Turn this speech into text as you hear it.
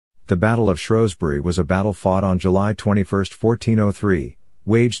The Battle of Shrewsbury was a battle fought on July 21, 1403,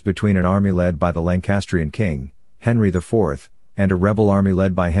 waged between an army led by the Lancastrian King, Henry IV, and a rebel army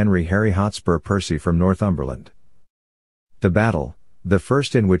led by Harry Hotspur Percy from Northumberland. The battle, the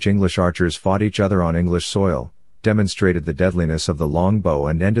first in which English archers fought each other on English soil, demonstrated the deadliness of the longbow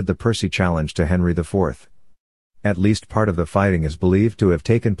and ended the Percy challenge to Henry IV. At least part of the fighting is believed to have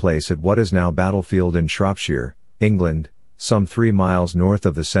taken place at what is now Battlefield in Shropshire, England, some 3 miles north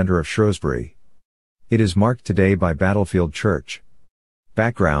of the centre of Shrewsbury. It is marked today by Battlefield Church.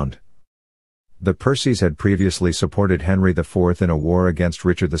 Background: the Percys had previously supported Henry IV in a war against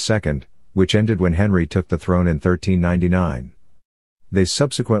Richard II, which ended when Henry took the throne in 1399. They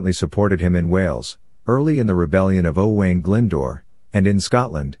subsequently supported him in Wales, early in the rebellion of Owain Glyndŵr, and in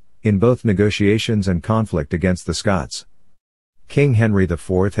Scotland, in both negotiations and conflict against the Scots. King Henry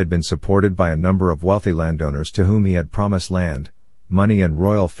IV had been supported by a number of wealthy landowners to whom he had promised land, money and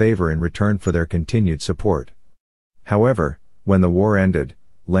royal favour in return for their continued support. However, when the war ended,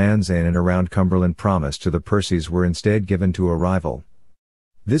 lands in and around Cumberland promised to the Percys were instead given to a rival.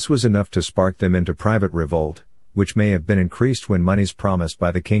 This was enough to spark them into private revolt, which may have been increased when monies promised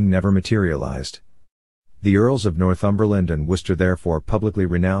by the king never materialised. The Earls of Northumberland and Worcester therefore publicly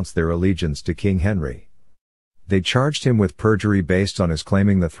renounced their allegiance to King Henry. They charged him with perjury based on his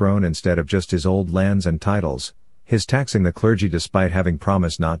claiming the throne instead of just his old lands and titles, his taxing the clergy despite having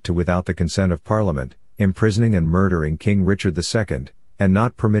promised not to without the consent of Parliament, imprisoning and murdering King Richard II, and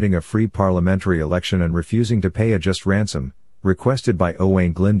not permitting a free parliamentary election and refusing to pay a just ransom, requested by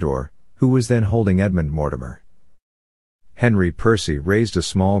Owain Glyndŵr, who was then holding Edmund Mortimer. Henry Percy raised a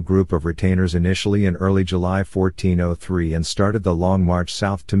small group of retainers initially in early July 1403 and started the long march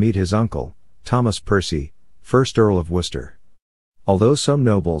south to meet his uncle, Thomas Percy, 1st Earl of Worcester. Although some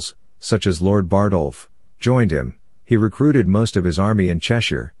nobles, such as Lord Bardolph, joined him, he recruited most of his army in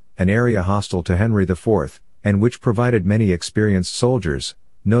Cheshire, an area hostile to Henry IV, and which provided many experienced soldiers,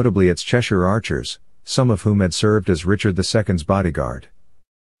 notably its Cheshire archers, some of whom had served as Richard II's bodyguard.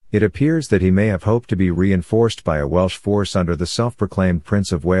 It appears that he may have hoped to be reinforced by a Welsh force under the self-proclaimed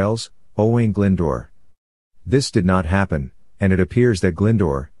Prince of Wales, Owain Glyndŵr. This did not happen, and it appears that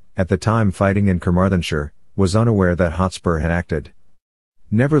Glyndŵr, at the time fighting in Carmarthenshire, was unaware that Hotspur had acted.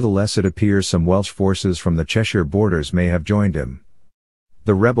 Nevertheless, it appears some Welsh forces from the Cheshire borders may have joined him.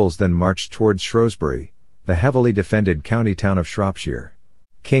 The rebels then marched towards Shrewsbury, the heavily defended county town of Shropshire.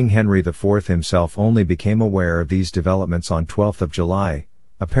 King Henry IV himself only became aware of these developments on 12th of July,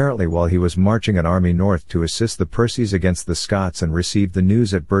 apparently while he was marching an army north to assist the Percys against the Scots and received the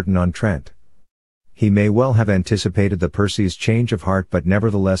news at Burton-on-Trent. He may well have anticipated the Percys' change of heart but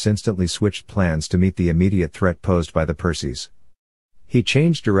nevertheless instantly switched plans to meet the immediate threat posed by the Percys. He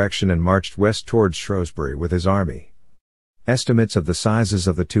changed direction and marched west towards Shrewsbury with his army. Estimates of the sizes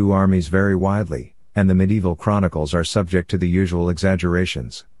of the two armies vary widely, and the medieval chronicles are subject to the usual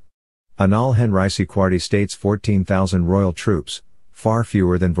exaggerations. Annal Henrici Quarti states 14,000 royal troops, far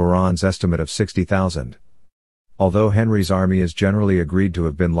fewer than Vaughan's estimate of 60,000. Although Henry's army is generally agreed to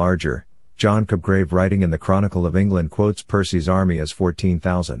have been larger, John Cobgrave writing in the Chronicle of England quotes Percy's army as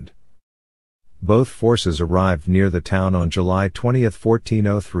 14,000. Both forces arrived near the town on July 20,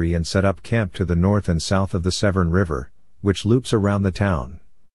 1403 and set up camp to the north and south of the Severn River, which loops around the town.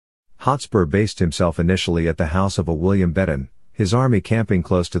 Hotspur based himself initially at the house of a William Beaton, his army camping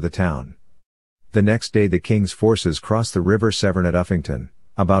close to the town. The next day the king's forces crossed the River Severn at Uffington,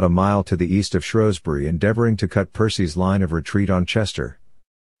 about a mile to the east of Shrewsbury, endeavouring to cut Percy's line of retreat on Chester.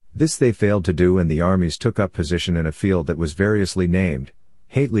 This they failed to do and the armies took up position in a field that was variously named,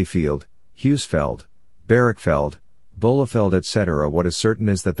 Hately Field, Hughesfeld, Barrackfeld, Bolafeld etc. What is certain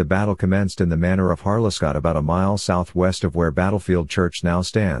is that the battle commenced in the manor of Harlescott about a mile southwest of where Battlefield Church now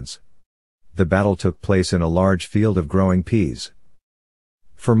stands. The battle took place in a large field of growing peas.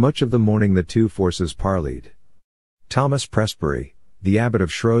 For much of the morning the two forces parleyed. Thomas Presbury, the abbot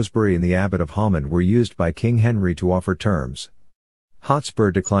of Shrewsbury and the abbot of Holmond were used by King Henry to offer terms. Hotspur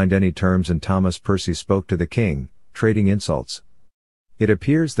declined any terms and Thomas Percy spoke to the king, trading insults. It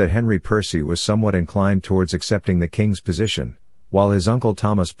appears that Henry Percy was somewhat inclined towards accepting the king's position, while his uncle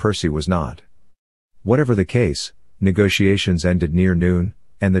Thomas Percy was not. Whatever the case, negotiations ended near noon,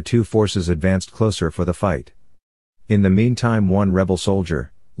 and the two forces advanced closer for the fight. In the meantime one rebel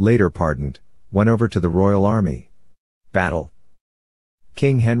soldier, later pardoned, went over to the royal army. Battle.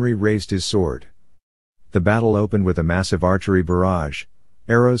 King Henry raised his sword. The battle opened with a massive archery barrage,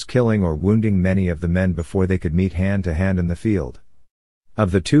 arrows killing or wounding many of the men before they could meet hand to hand in the field.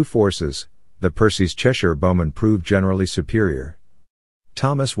 Of the two forces, the Percy's Cheshire bowmen proved generally superior.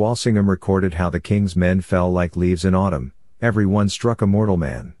 Thomas Walsingham recorded how the king's men fell like leaves in autumn, every one struck a mortal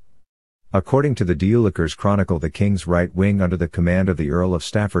man. According to the Duelliker's Chronicle, the king's right wing under the command of the Earl of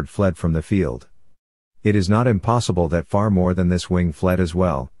Stafford fled from the field. It is not impossible that far more than this wing fled as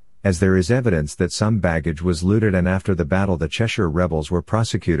well, as there is evidence that some baggage was looted, and after the battle the Cheshire rebels were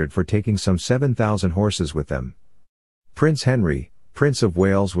prosecuted for taking some 7,000 horses with them. Prince Henry, Prince of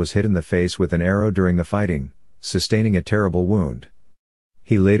Wales, was hit in the face with an arrow during the fighting, sustaining a terrible wound.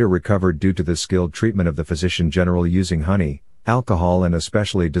 He later recovered due to the skilled treatment of the physician general using honey, alcohol and a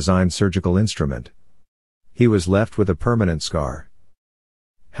specially designed surgical instrument. He was left with a permanent scar.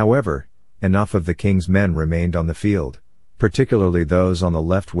 However, enough of the king's men remained on the field, particularly those on the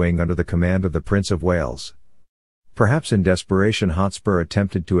left wing under the command of the Prince of Wales. Perhaps in desperation Hotspur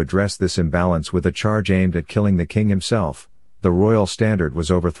attempted to address this imbalance with a charge aimed at killing the king himself. The royal standard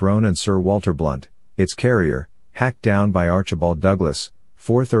was overthrown and Sir Walter Blunt, its carrier, hacked down by Archibald Douglas,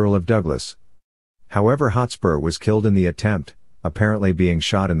 4th Earl of Douglas. However, Hotspur was killed in the attempt, apparently being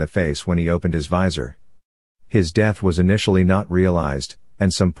shot in the face when he opened his visor. His death was initially not realized,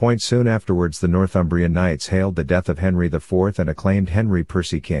 and some point soon afterwards the Northumbrian knights hailed the death of Henry IV and acclaimed Henry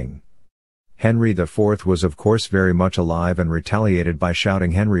Percy king. Henry IV was of course very much alive and retaliated by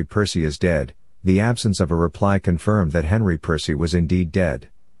shouting Henry Percy is dead. The absence of a reply confirmed that Henry Percy was indeed dead.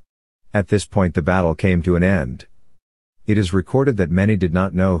 At this point the battle came to an end. It is recorded that many did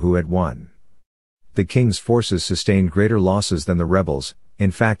not know who had won. The king's forces sustained greater losses than the rebels.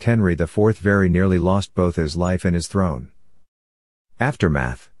 In fact, Henry IV very nearly lost both his life and his throne.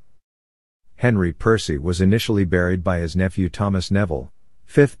 Aftermath. Henry Percy was initially buried by his nephew Thomas Neville,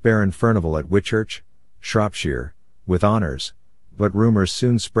 5th Baron Furnivall at Whitchurch, Shropshire, with honours, but rumours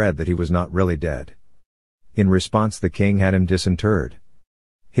soon spread that he was not really dead. In response, the king had him disinterred.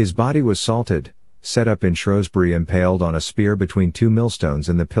 His body was salted, set up in Shrewsbury, impaled on a spear between two millstones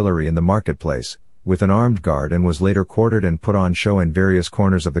in the pillory in the marketplace, with an armed guard, and was later quartered and put on show in various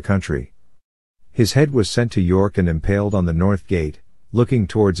corners of the country. His head was sent to York and impaled on the north gate, looking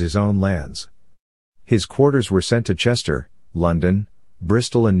towards his own lands. His quarters were sent to Chester, London,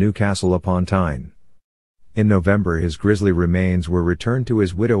 Bristol and Newcastle upon Tyne. In November his grisly remains were returned to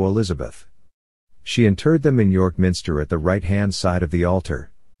his widow Elizabeth. She interred them in York Minster at the right-hand side of the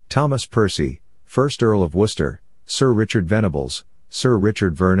altar. Thomas Percy, 1st Earl of Worcester, Sir Richard Venables, Sir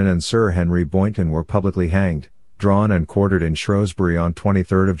Richard Vernon and Sir Henry Boynton were publicly hanged, drawn and quartered in Shrewsbury on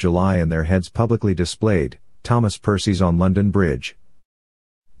 23rd of July and their heads publicly displayed. Thomas Percy's on London Bridge.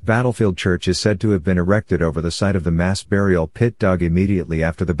 Battlefield Church is said to have been erected over the site of the mass burial pit dug immediately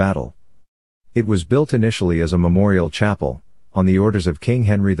after the battle. It was built initially as a memorial chapel, on the orders of King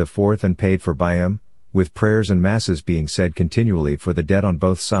Henry IV and paid for by him, with prayers and masses being said continually for the dead on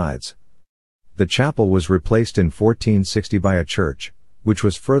both sides. The chapel was replaced in 1460 by a church, which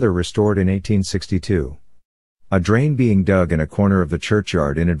was further restored in 1862. A drain being dug in a corner of the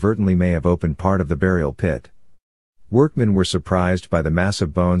churchyard inadvertently may have opened part of the burial pit. Workmen were surprised by the mass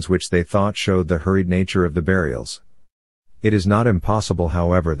of bones which they thought showed the hurried nature of the burials. It is not impossible,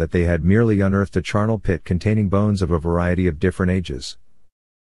 however, that they had merely unearthed a charnel pit containing bones of a variety of different ages.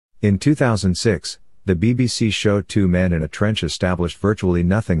 In 2006, the BBC showed two men in a trench established virtually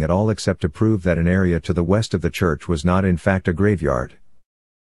nothing at all except to prove that an area to the west of the church was not in fact a graveyard.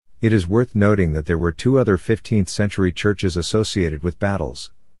 It is worth noting that there were two other 15th century churches associated with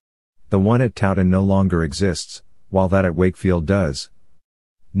battles. The one at Towton no longer exists, while that at Wakefield does.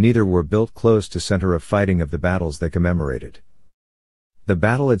 Neither were built close to center of fighting of the battles they commemorated. The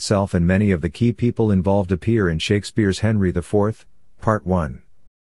battle itself and many of the key people involved appear in Shakespeare's Henry IV, Part 1.